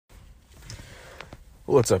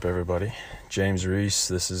What's up, everybody? James Reese.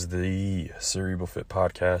 This is the Cerebral Fit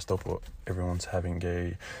Podcast. Hope everyone's having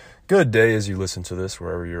a good day as you listen to this,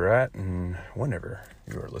 wherever you're at and whenever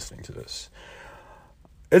you are listening to this.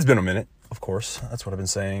 It's been a minute, of course. That's what I've been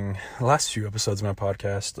saying the last few episodes of my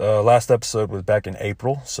podcast. Last episode was back in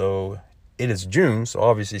April, so it is June, so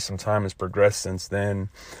obviously some time has progressed since then.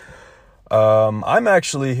 I'm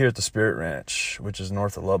actually here at the Spirit Ranch, which is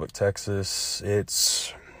north of Lubbock, Texas.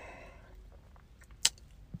 It's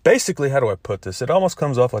basically, how do I put this? It almost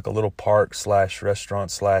comes off like a little park /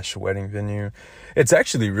 restaurant / wedding venue. It's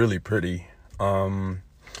actually really pretty. Why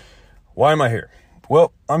am I here?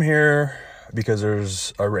 Well, I'm here because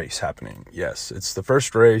there's a race happening. Yes, it's the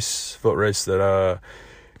first foot race that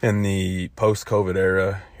in the post-COVID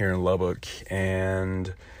era here in Lubbock.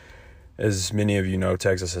 And as many of you know,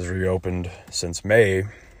 Texas has reopened since May.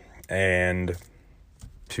 And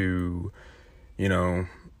to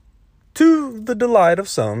the delight of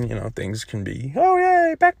some, things can be, oh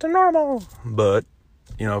yay, back to normal. But,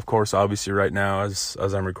 of course, obviously right now, as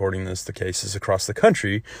I'm recording this, the cases across the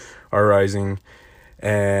country are rising,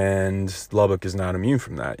 and Lubbock is not immune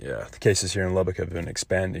from that. Yeah, the cases here in Lubbock have been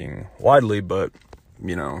expanding widely, but,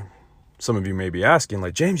 some of you may be asking,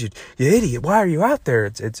 like, James, you idiot, why are you out there?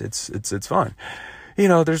 It's fine.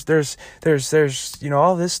 There's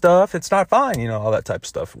all this stuff. It's not fine, all that type of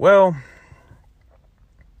stuff. Well,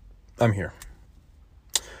 I'm here.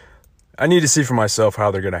 I need to see for myself how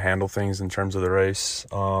they're going to handle things in terms of the race.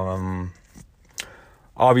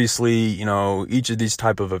 Obviously, each of these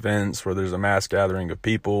type of events where there's a mass gathering of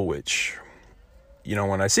people, which,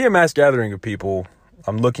 when I see a mass gathering of people,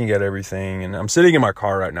 I'm looking at everything, and I'm sitting in my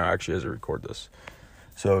car right now, actually, as I record this.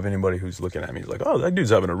 So if anybody who's looking at me is like, oh, that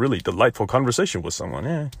dude's having a really delightful conversation with someone.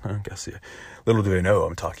 Yeah, I guess, yeah. Little do they know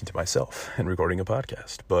I'm talking to myself and recording a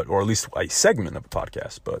podcast, or at least a segment of a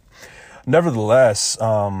podcast. But nevertheless,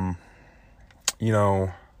 I'm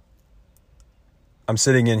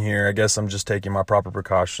sitting in here. I guess I'm just taking my proper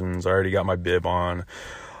precautions. I already got my bib on.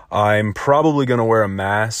 I'm probably going to wear a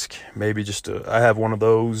mask. Maybe I have one of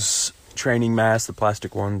those training masks, the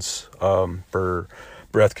plastic ones, for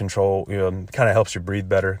breath control. Kind of helps you breathe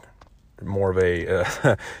better. More of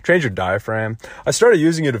a trains your diaphragm. I started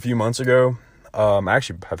using it a few months ago. I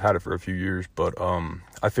actually have had it for a few years, but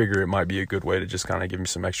I figure it might be a good way to just kind of give me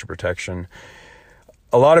some extra protection.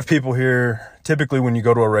 A lot of people here, typically when you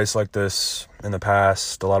go to a race like this in the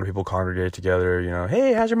past, a lot of people congregate together,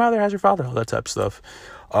 hey, how's your mother, how's your father, all that type of stuff.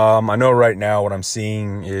 I know right now what I'm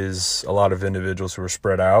seeing is a lot of individuals who are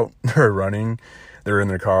spread out, they're running, they're in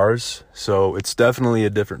their cars. So it's definitely a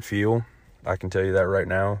different feel. I can tell you that right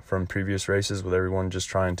now from previous races with everyone just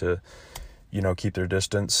trying to, keep their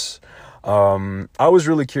distance. I was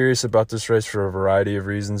really curious about this race for a variety of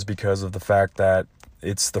reasons because of the fact that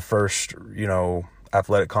it's the first,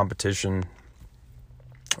 athletic competition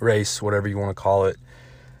race, whatever you want to call it,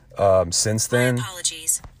 since then. My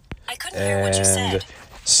apologies. I couldn't hear what you said.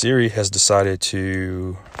 Siri has decided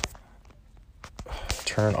to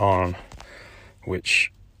turn on,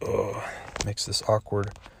 which makes this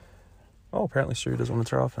awkward. Oh, apparently Siri doesn't want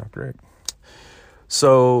to turn off now. Great.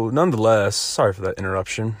 So, nonetheless, sorry for that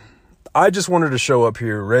interruption. I just wanted to show up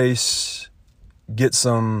here, race, get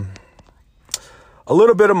a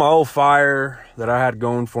little bit of my old fire that I had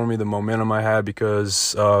going for me, the momentum I had,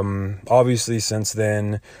 because obviously since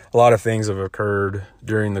then, a lot of things have occurred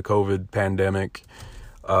during the COVID pandemic.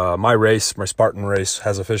 My Spartan race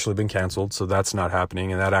has officially been canceled, so that's not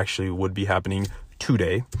happening, and that actually would be happening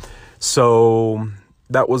today. So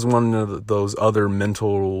that was one of those other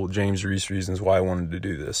mental James Reese reasons why I wanted to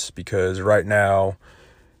do this, because right now,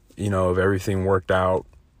 if everything worked out,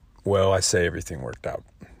 well, I say everything worked out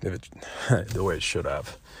the way it should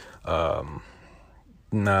have.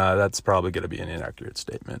 That's probably going to be an inaccurate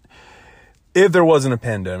statement. If there wasn't a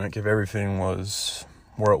pandemic, if everything was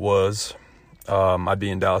where it was, I'd be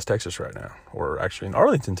in Dallas, Texas right now, or actually in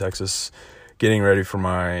Arlington, Texas, getting ready for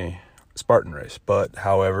my Spartan race. But,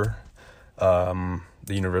 however, the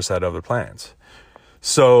universe had other plans.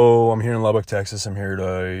 So I'm here in Lubbock, Texas. I'm here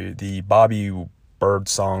to the Bobby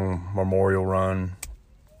Birdsong Memorial Run.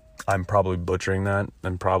 I'm probably butchering that.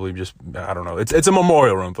 I'm probably just, I don't know. It's a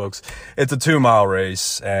memorial run, folks. It's a 2-mile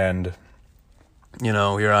race, and,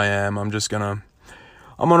 here I am. I'm gonna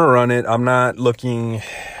run it. I'm not looking,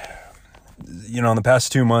 in the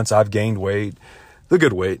past 2 months, I've gained weight, the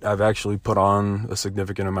good weight. I've actually put on a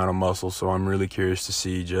significant amount of muscle, so I'm really curious to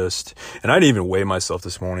see and I didn't even weigh myself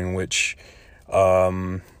this morning, which,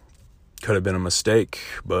 could have been a mistake,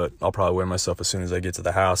 but I'll probably weigh myself as soon as I get to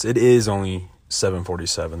the house. It is only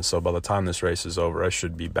 7:47, so by the time this race is over, I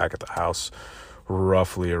should be back at the house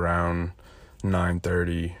roughly around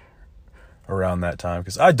 9:30, around that time,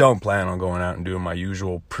 because I don't plan on going out and doing my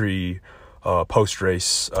usual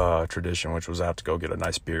post-race tradition, which was I have to go get a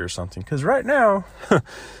nice beer or something. Because right now,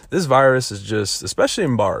 this virus is just, especially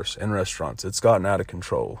in bars and restaurants, it's gotten out of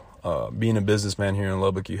control. Being a businessman here in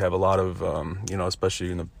Lubbock, you have a lot of,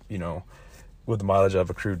 especially in the, with the mileage I've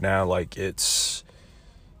accrued now, like it's,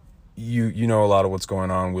 you know a lot of what's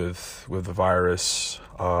going on with the virus,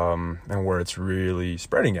 and where it's really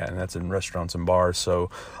spreading at, and that's in restaurants and bars. So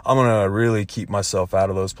I'm gonna really keep myself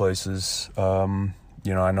out of those places.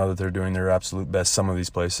 I know that they're doing their absolute best. Some of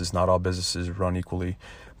these places, not all businesses run equally,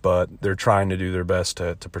 but they're trying to do their best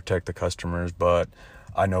to protect the customers. But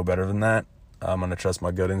I know better than that. I'm gonna trust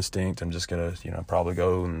my gut instinct. I'm just gonna, probably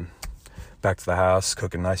go and back to the house,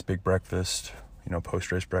 cook a nice big breakfast,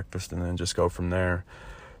 post-race breakfast, and then just go from there.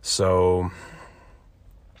 So,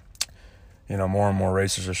 more and more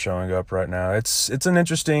racers are showing up right now. It's a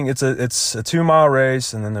 2-mile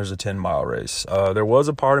race, and then there's a 10-mile race. There was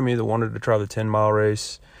a part of me that wanted to try the 10-mile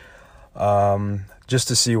race, just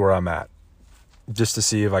to see where I'm at, just to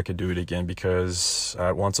see if I could do it again, because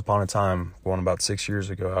once upon a time, going about 6 years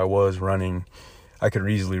ago, I could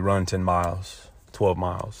easily run 10 miles, 12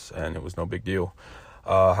 miles, and it was no big deal.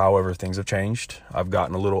 However, things have changed. I've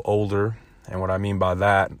gotten a little older, and what I mean by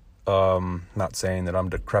that, not saying that I'm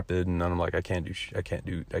decrepit and I'm like, I can't do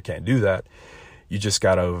that. You just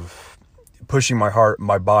gotta, pushing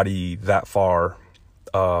my body that far,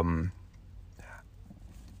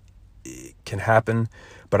 it can happen,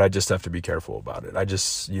 but I just have to be careful about it. I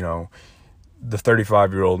just, the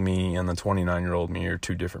 35-year-old me and the 29-year-old me are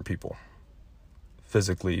two different people,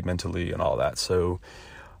 physically, mentally, and all that. So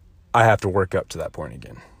I have to work up to that point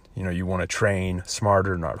again. You want to train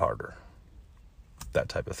smarter, not harder. That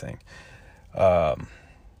type of thing.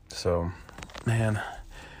 So, man,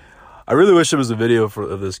 I really wish there was a video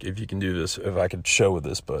of this, if you can do this, if I could show with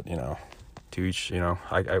this, but, to each,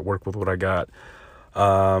 I work with what I got.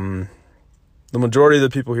 The majority of the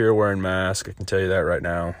people here are wearing masks. I can tell you that right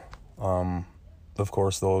now. Of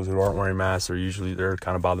course, those who aren't wearing masks they're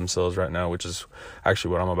kind of by themselves right now, which is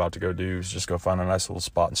actually what I'm about to go do, is just go find a nice little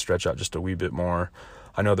spot and stretch out just a wee bit more.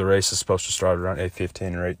 I know the race is supposed to start around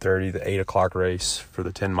 8:15 or 8:30. The 8 o'clock race for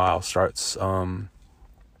the 10 mile starts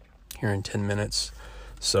here in 10 minutes.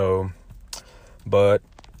 So, but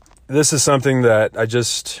this is something that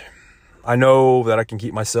I know that I can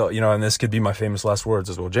keep myself, and this could be my famous last words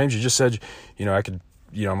as well. James, you just said, I could,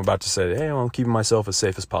 I'm about to say, hey, I'm keeping myself as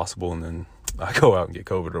safe as possible, and then I go out and get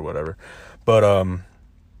COVID or whatever. But,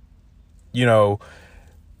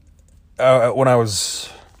 when I was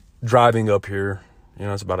driving up here,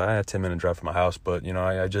 it's about a 10-minute drive from my house, but,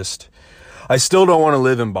 I still don't want to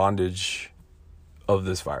live in bondage of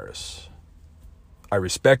this virus. I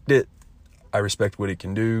respect it. I respect what it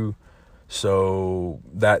can do. So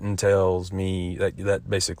that entails me, that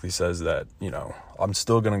basically says that, I'm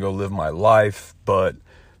still going to go live my life, but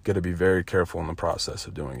got to be very careful in the process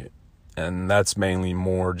of doing it. And that's mainly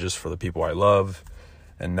more just for the people I love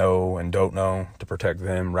and know and don't know, to protect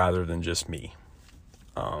them rather than just me.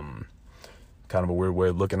 Kind of a weird way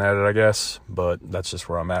of looking at it, I guess, but that's just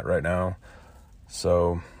where I'm at right now.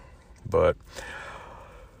 So, but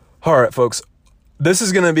all right, folks, this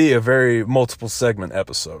is going to be a very multiple segment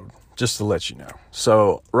episode, just to let you know.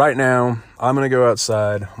 So right now I'm going to go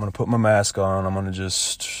outside. I'm going to put my mask on. I'm going to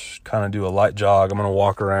just kind of do a light jog. I'm going to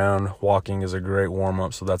walk around. Walking is a great warm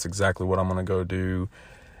up. So that's exactly what I'm going to go do.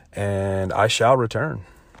 And I shall return.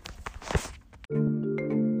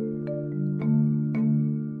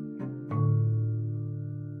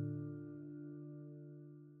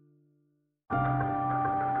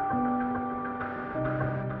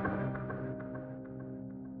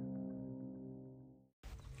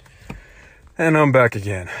 And I'm back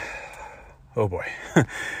again. Oh boy.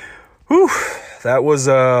 Whew. That was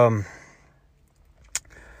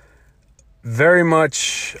very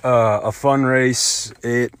much a fun race.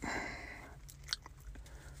 The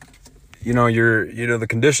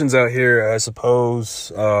conditions out here, I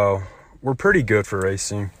suppose, were pretty good for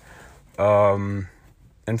racing. In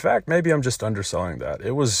fact, maybe I'm just underselling that.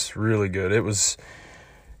 It was really good. It was,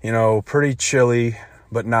 pretty chilly,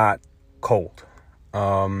 but not cold.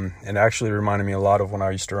 It actually reminded me a lot of when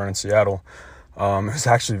I used to run in Seattle. It's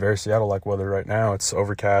actually very Seattle-like weather right now. It's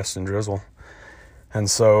overcast and drizzle. And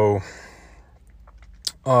so,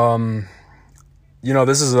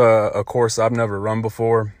 this is a course I've never run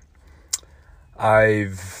before. I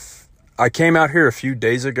came out here a few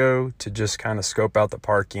days ago to just kind of scope out the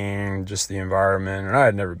parking, just the environment, and I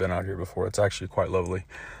had never been out here before. It's actually quite lovely,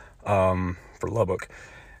 for Lubbock.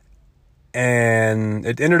 And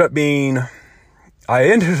it ended up being, I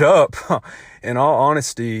ended up, in all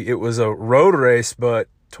honesty, it was a road race, but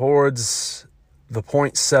towards the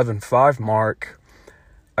 0.75 mark,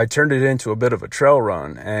 I turned it into a bit of a trail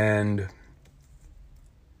run. And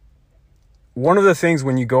one of the things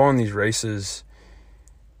when you go on these races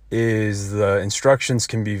is the instructions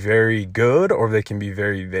can be very good or they can be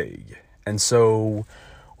very vague. And so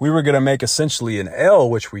we were going to make essentially an L,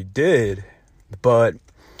 which we did, but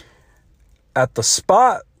at the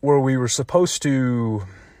spot where we were supposed to,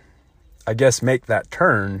 I guess, make that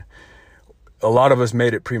turn, a lot of us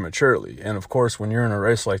made it prematurely. And of course, when you're in a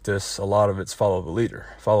race like this, a lot of it's follow the leader,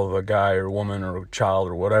 follow the guy or woman or child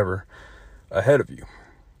or whatever ahead of you.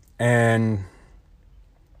 And,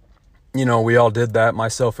 you know, we all did that,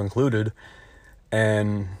 myself included,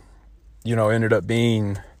 and, you know, ended up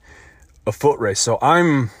being a foot race. So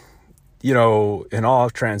I'm, you know, in all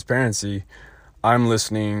transparency, I'm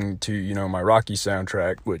listening to, you know, my Rocky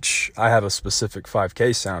soundtrack, which I have a specific 5K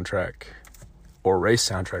soundtrack or race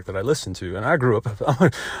soundtrack that I listen to. And I grew up,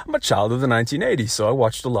 I'm a child of the 1980s, so I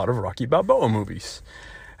watched a lot of Rocky Balboa movies.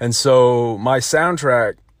 And so my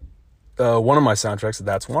soundtrack, one of my soundtracks,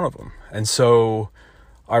 that's one of them. And so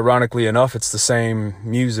ironically enough, it's the same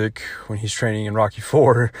music when he's training in Rocky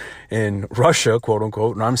IV in Russia, quote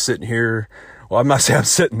unquote. And I'm sitting here. Well, I'm not saying I'm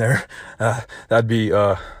sitting there.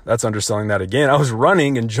 That's underselling that again. I was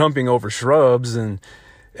running and jumping over shrubs and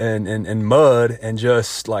mud and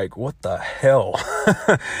just like, what the hell?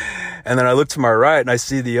 And then I look to my right and I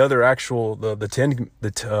see the other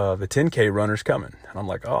the 10K runners coming. And I'm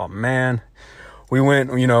like, oh man, I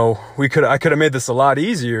could have made this a lot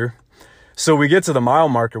easier. So we get to the mile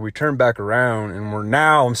marker, we turn back around, and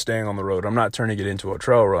I'm staying on the road. I'm not turning it into a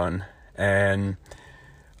trail run. And,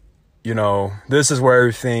 you know, this is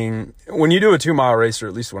where when you do a 2-mile race, or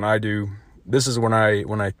at least when I do, this is when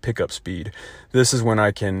I pick up speed. This is when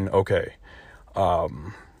I can, when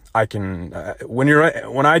I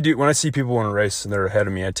see people in a race and they're ahead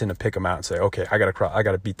of me, I tend to pick them out and say, okay, I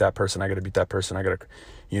gotta beat that person. I gotta, do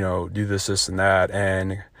this and that.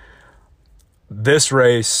 And this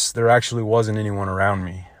race, there actually wasn't anyone around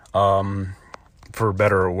me, for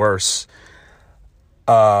better or worse.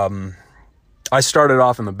 I started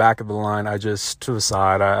off in the back of the line. I just, to the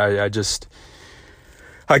side, I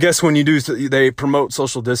guess when they promote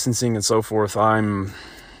social distancing and so forth, I'm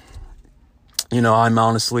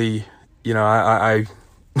honestly, I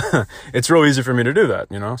it's real easy for me to do that.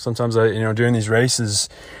 Sometimes during these races,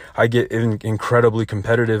 I get incredibly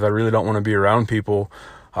competitive. I really don't want to be around people.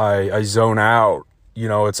 I zone out.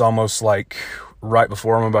 It's almost like right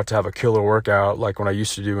before I'm about to have a killer workout, like when I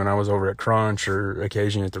used to do when I was over at Crunch or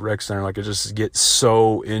occasionally at the rec center. Like I just get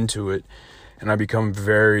so into it, and I become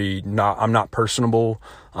I'm not personable.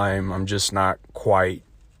 I'm just not quite.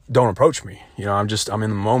 Don't approach me. I'm in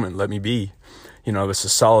the moment. Let me be. This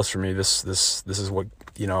is solace for me. This is what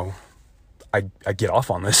I get off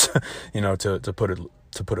on this. To put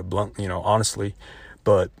it blunt. Honestly,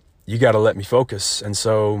 but you got to let me focus. And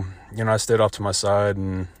so, I stayed off to my side,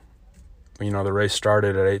 and, the race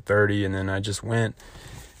started at 8:30, and then I just went.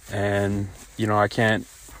 And, I can't,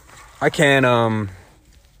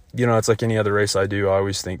 it's like any other race I do. I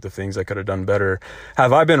always think the things I could have done better.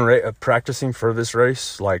 Have I been practicing for this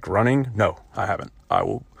race, like running? No, I haven't.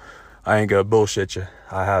 I ain't gonna bullshit you.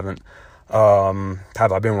 I haven't.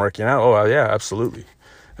 Have I been working out? Oh, yeah, absolutely.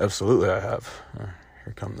 Absolutely, I have.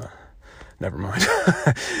 Here come never mind.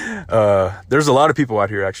 There's a lot of people out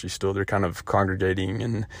here actually still. They're kind of congregating,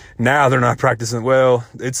 and now they're not practicing. Well,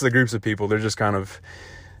 it's the groups of people. They're just kind of,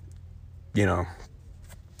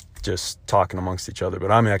 just talking amongst each other.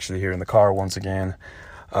 But I'm actually here in the car once again.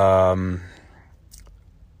 But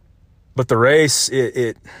the race,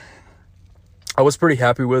 I was pretty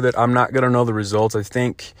happy with it. I'm not going to know the results. I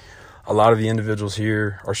think a lot of the individuals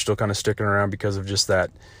here are still kind of sticking around because of just that.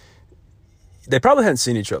 They probably hadn't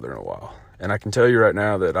seen each other in a while. And I can tell you right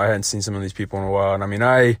now that I hadn't seen some of these people in a while. And I mean,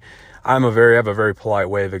 I have a very polite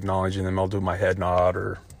way of acknowledging them. I'll do my head nod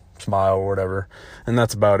or smile or whatever. And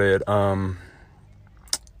that's about it. I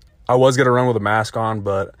was going to run with a mask on,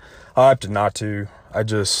 but I opted not to. I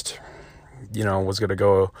just, was going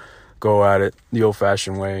to go at it the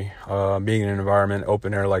old-fashioned way. Being in an environment,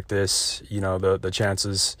 open air like this, the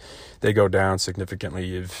chances, they go down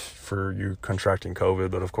significantly for you contracting COVID.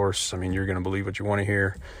 But of course, I mean, you're going to believe what you want to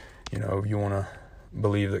hear. You want to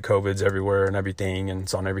believe that COVID's everywhere and everything, and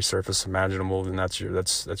it's on every surface imaginable, then that's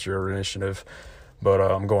your initiative. But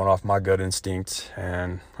I'm going off my gut instinct,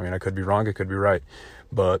 and I mean, I could be wrong, I could be right,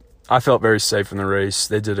 but I felt very safe in the race.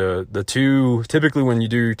 They did typically when you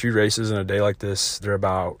do 2 races in a day like this, they're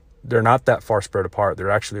not that far spread apart. They're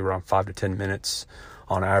actually around 5 to 10 minutes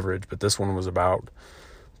on average, but this one was about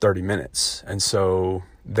 30 minutes. And so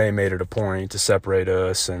they made it a point to separate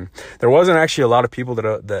us, and there wasn't actually a lot of people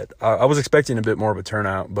that I was expecting a bit more of a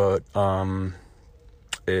turnout, but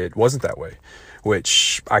it wasn't that way,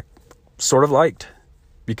 which I sort of liked,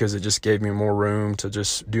 because it just gave me more room to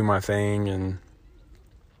just do my thing and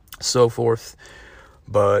so forth.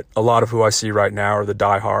 But a lot of who I see right now are the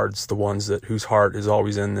diehards, the ones whose heart is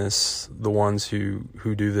always in this, the ones who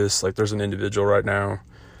do this. Like, there's an individual right now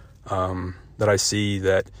that I see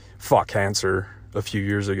that fought cancer a few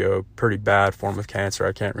years ago, pretty bad form of cancer.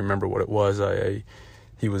 I can't remember what it was.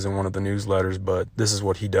 He was in one of the newsletters, but this is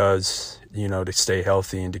what he does, to stay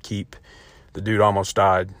healthy and to keep. The dude almost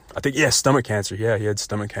died. I think, stomach cancer. Yeah, he had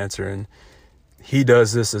stomach cancer, and he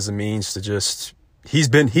does this as a means to just, he's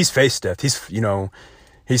faced death.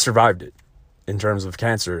 He survived it in terms of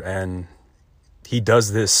cancer, and he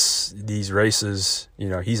does these races,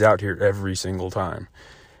 he's out here every single time.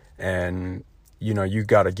 And, you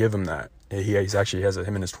got to give him that. He's actually has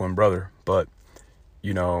him and his twin brother, but,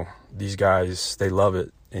 these guys, they love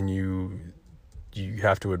it, and you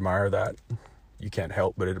have to admire that. You can't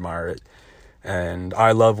help but admire it. And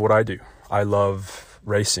I love what I do. I love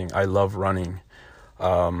racing. I love running.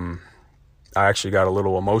 I actually got a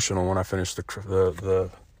little emotional when I finished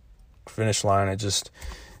the finish line. It just,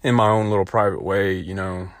 in my own little private way,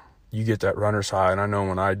 you get that runner's high. And I know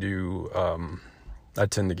when I do, I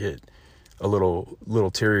tend to get a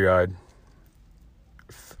little teary-eyed,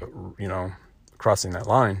 crossing that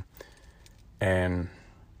line. And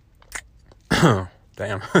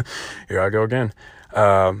damn, here I go again.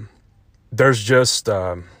 There's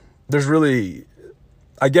really,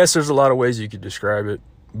 I guess there's a lot of ways you could describe it,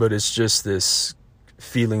 but it's just this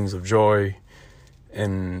feelings of joy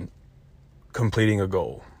in completing a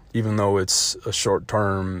goal, even though it's a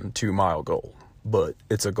short-term 2-mile goal, but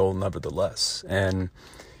it's a goal nevertheless. And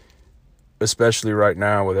especially right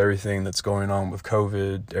now with everything that's going on with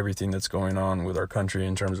COVID, everything that's going on with our country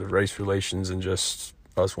in terms of race relations and just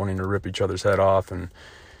us wanting to rip each other's head off. And,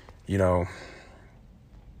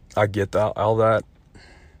 I get all that,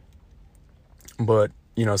 but,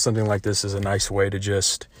 something like this is a nice way to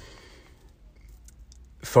just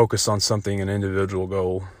focus on something, an individual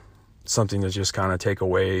goal, something to just kind of take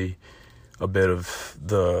away a bit of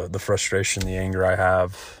the frustration, the anger I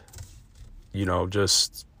have,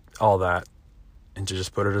 just all that, and to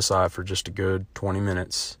just put it aside for just a good 20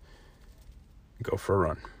 minutes, go for a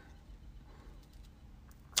run.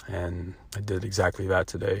 And I did exactly that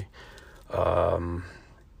today.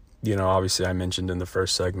 Obviously I mentioned in the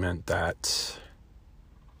first segment that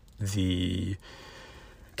the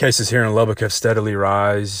cases here in Lubbock have steadily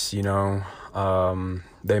rise.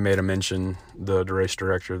 They made a mention, the race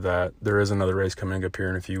director, that there is another race coming up here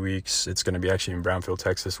in a few weeks. It's going to be actually in Brownfield,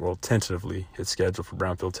 Texas. Well, tentatively it's scheduled for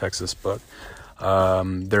Brownfield, Texas, but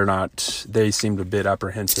they seemed a bit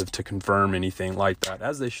apprehensive to confirm anything like that,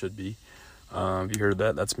 as they should be. If you heard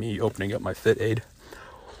that, that's me opening up my Fit Aid.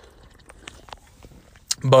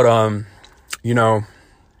 But, wow,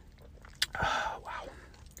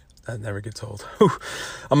 that never gets old.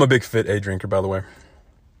 I'm a big Fit Aid drinker, by the way.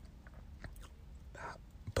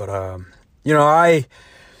 But,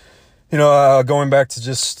 going back to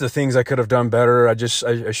just the things I could have done better, I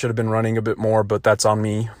should have been running a bit more, but that's on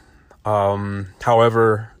me.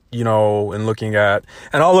 However, in looking at,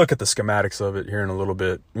 and I'll look at the schematics of it here in a little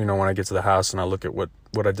bit, when I get to the house and I look at what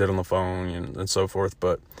I did on the phone and so forth.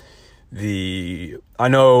 But I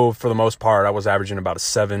know for the most part, I was averaging about a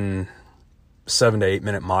 7 to 8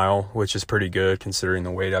 minute mile, which is pretty good considering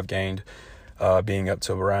the weight I've gained, being up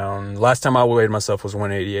to around, last time I weighed myself was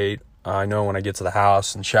 188. I know when I get to the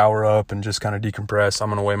house and shower up and just kind of decompress, I'm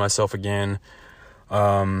going to weigh myself again.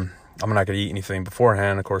 I'm not going to eat anything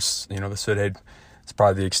beforehand. Of course, the Fit Aid, it's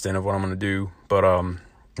probably the extent of what I'm going to do, but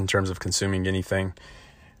in terms of consuming anything.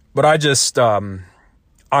 But I just, I'm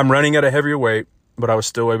running at a heavier weight, but I was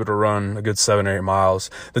still able to run a good 7 or 8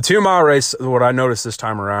 miles. The 2-mile race, what I noticed this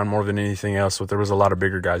time around more than anything else, there was a lot of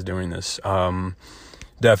bigger guys doing this.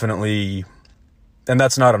 Definitely, and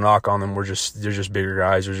that's not a knock on them. They're just bigger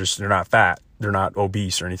guys. They're not fat. They're not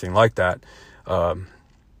obese or anything like that. And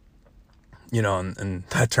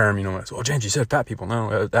that term, well, James, you said fat people.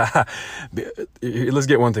 No, let's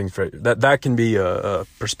get one thing straight. That can be a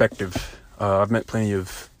perspective. I've met plenty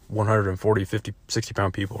of 140, 50, 60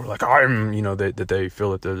 pound people who are like, that they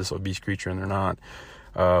feel that they're this obese creature and they're not.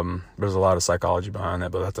 There's a lot of psychology behind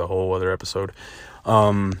that, but that's a whole other episode.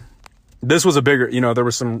 This was a bigger, there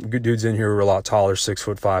were some good dudes in here who were a lot taller,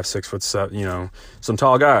 6'5", 6'7", some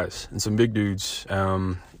tall guys and some big dudes.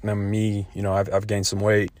 And me, I've gained some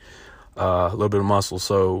weight, a little bit of muscle.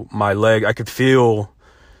 So my leg, I could feel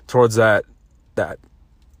towards that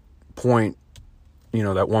point, that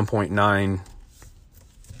 1.9,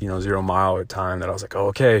 0 mile at time, that I was like, oh,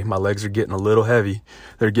 okay, my legs are getting a little heavy.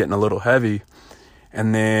 They're getting a little heavy.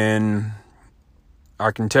 And then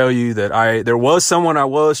I can tell you that there was someone I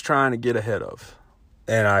was trying to get ahead of.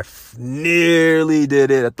 And I nearly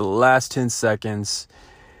did it at the last 10 seconds.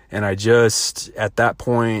 And I just, at that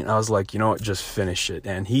point, I was like, you know what, just finish it.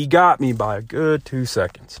 And he got me by a good 2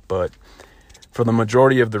 seconds. But for the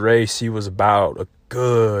majority of the race, he was about a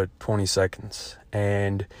good 20 seconds.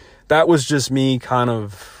 And that was just me kind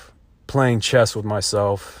of playing chess with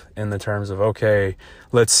myself in the terms of, okay,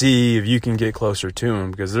 let's see if you can get closer to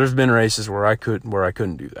him. Because there's been races where I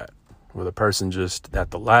couldn't do that. Where the person just,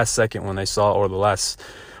 at the last second when they saw, or the last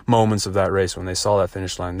moments of that race, when they saw that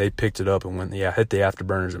finish line, they picked it up and hit the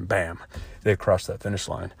afterburners, and bam, they crossed that finish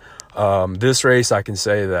line. This race, I can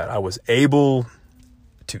say that I was able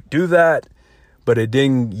to do that, but it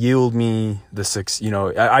didn't yield me the six,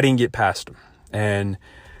 I didn't get past him. And,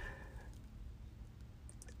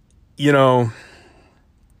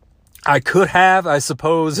 I could have, I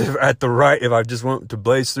suppose, if I just went to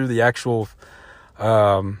blaze through the actual,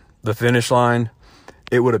 the finish line,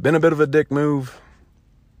 it would have been a bit of a dick move.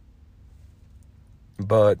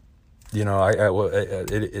 But,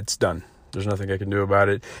 it's done. There's nothing I can do about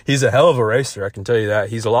it. He's a hell of a racer, I can tell you that.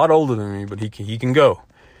 He's a lot older than me, but he can go.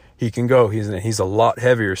 He can go. He's a lot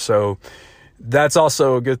heavier. So that's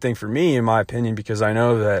also a good thing for me, in my opinion, because I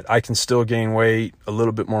know that I can still gain weight, a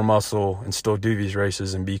little bit more muscle, and still do these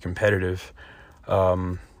races and be competitive,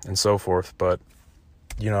 and so forth. But,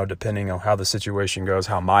 depending on how the situation goes,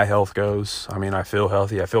 how my health goes, I feel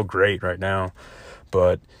healthy. I feel great right now.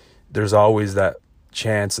 But there's always that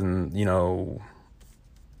chance, and,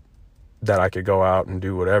 that I could go out and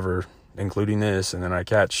do whatever, including this, and then I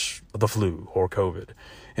catch the flu or COVID,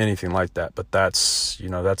 anything like that. But that's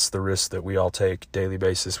the risk that we all take daily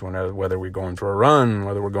basis, whether we're going for a run,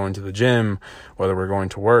 whether we're going to the gym, whether we're going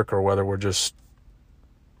to work, or whether we're just,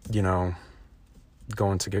 going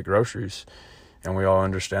to get groceries. And we all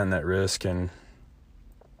understand that risk. And,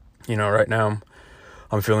 right now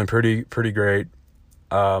I'm feeling pretty great.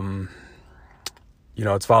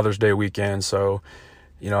 It's Father's Day weekend. So,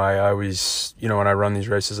 I always, when I run these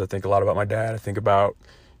races, I think a lot about my dad. I think about,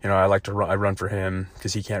 I run for him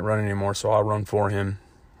because he can't run anymore. So I'll run for him,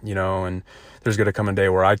 and there's going to come a day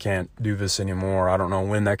where I can't do this anymore. I don't know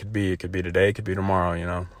when that could be. It could be today, it could be tomorrow,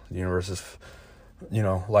 the universe is,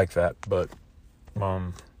 like that. But,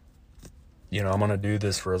 I'm going to do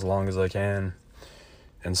this for as long as I can.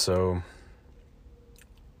 And so,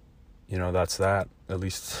 that's that, at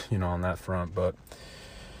least, on that front. But,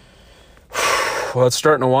 well, it's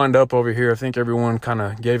starting to wind up over here. I think everyone kind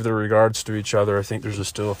of gave their regards to each other. I think there's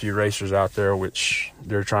still a few racers out there, which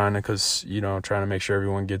they're trying to make sure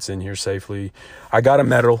everyone gets in here safely. I got a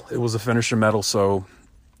medal. It was a finisher medal. So,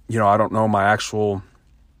 I don't know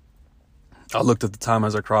I looked at the time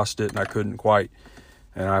as I crossed it and I couldn't quite,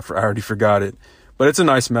 and I already forgot it. But it's a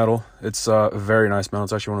nice medal. It's a very nice medal.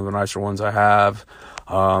 It's actually one of the nicer ones I have.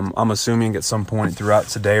 I'm assuming at some point throughout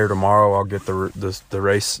today or tomorrow I'll get the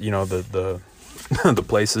race, the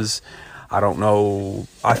places. I don't know.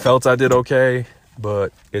 I felt I did okay,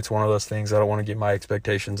 but it's one of those things I don't want to get my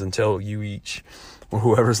expectations until you each, or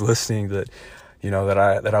whoever's listening, that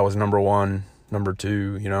that I was number one, number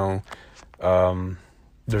two. There's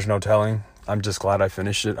no telling. I'm just glad I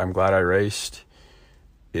finished it. I'm glad I raced.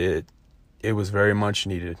 It was very much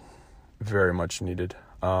needed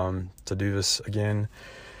to do this again.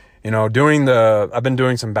 I've been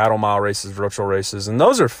doing some battle mile races, virtual races, and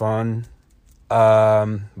those are fun.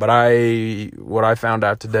 But what I found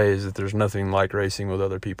out today is that there's nothing like racing with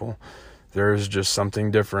other people. There's just something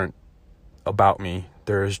different about me.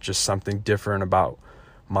 There is just something different about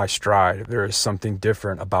my stride. There is something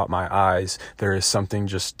different about my eyes. There is something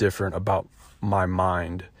just different about my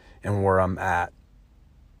mind and where I'm at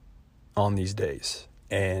on these days.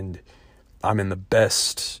 And I'm in the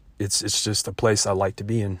best. It's just a place I like to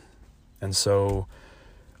be in. And so,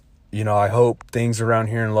 I hope things around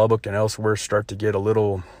here in Lubbock and elsewhere start to get a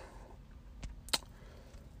little,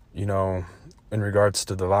 in regards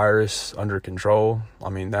to the virus, under control.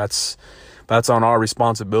 That's on our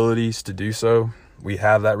responsibilities to do so. We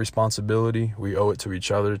have that responsibility. We owe it to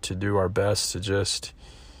each other to do our best to just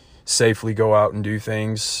safely go out and do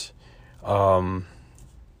things. I'm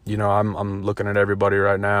looking at everybody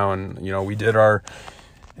right now, and, we did I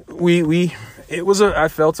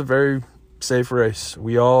felt a very safe race.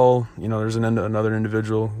 We all, there's another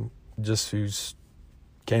individual just who's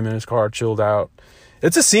came in his car, chilled out.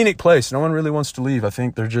 It's a scenic place. No one really wants to leave. I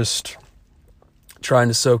think they're just trying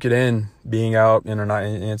to soak it in, being out in a night.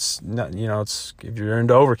 It's not, it's, if you're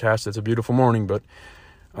into overcast, it's a beautiful morning, but,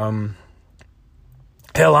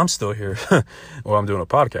 hell, I'm still here. Well, I'm doing a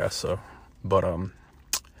podcast, so, but,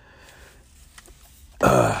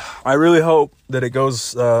 I really hope that it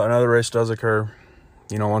goes, another race does occur.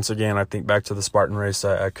 Once again, I think back to the Spartan race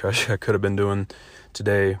I could have been doing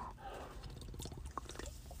today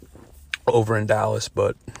over in Dallas,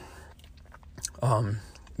 but,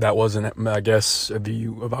 that wasn't, I guess,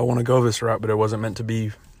 if I want to go this route, but it wasn't meant to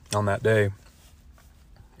be on that day.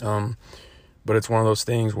 But it's one of those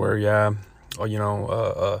things where,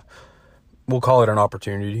 we'll call it an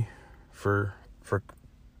opportunity for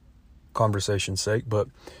conversation's sake. But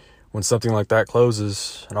when something like that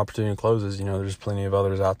closes, an opportunity closes, there's plenty of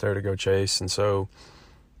others out there to go chase. And so,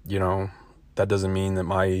 that doesn't mean that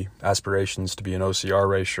my aspirations to be an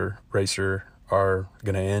OCR racer are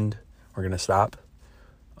going to end or going to stop.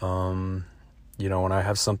 When I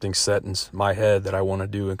have something set in my head that I want to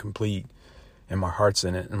do and complete, and my heart's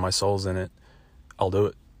in it and my soul's in it, I'll do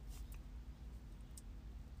it.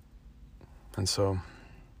 And so,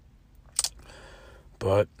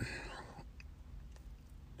 but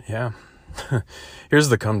yeah, here's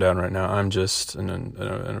the come down right now. I'm just in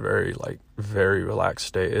a very, very relaxed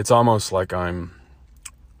state. It's almost like I'm,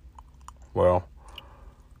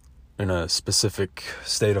 in a specific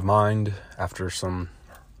state of mind after some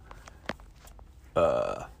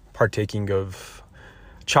partaking of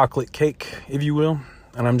chocolate cake, if you will.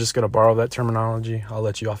 And I'm just going to borrow that terminology. I'll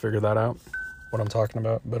let you all figure that out, what I'm talking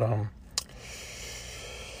about. But,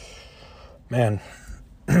 man.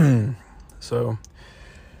 So,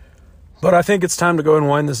 but I think it's time to go and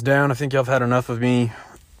wind this down. I think y'all have had enough of me,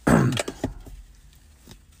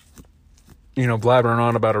 blabbering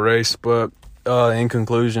on about a race. But, in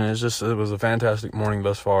conclusion, it was a fantastic morning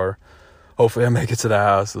thus far. Hopefully I make it to the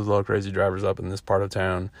house. There's a lot of crazy drivers up in this part of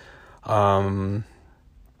town.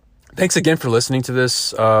 Thanks again for listening to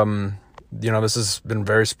this. This has been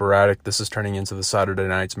very sporadic. This is turning into the Saturday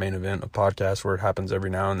night's main event of podcast where it happens every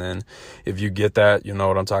now and then. If you get that, you know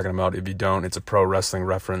what I'm talking about. If you don't, it's a pro wrestling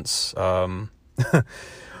reference. But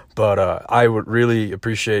I would really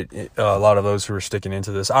appreciate a lot of those who are sticking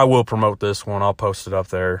into this. I will promote this one. I'll post it up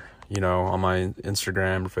there, on my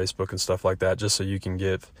Instagram or Facebook and stuff like that, just so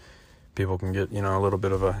people can get, a little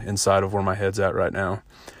bit of a insight of where my head's at right now.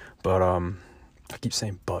 But, I keep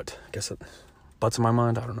saying but. I guess butts in my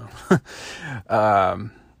mind. I don't know.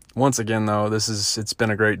 Once again, though, it's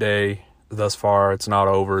been a great day thus far. It's not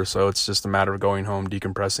over, so it's just a matter of going home,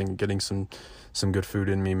 decompressing, getting some good food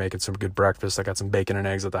in me, making some good breakfast. I got some bacon and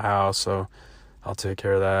eggs at the house, so I'll take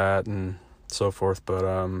care of that and so forth. But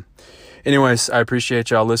anyways, I appreciate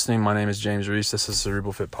y'all listening. My name is James Reese. This is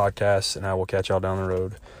Cerebral Fit Podcast, and I will catch y'all down the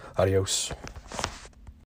road. Adios.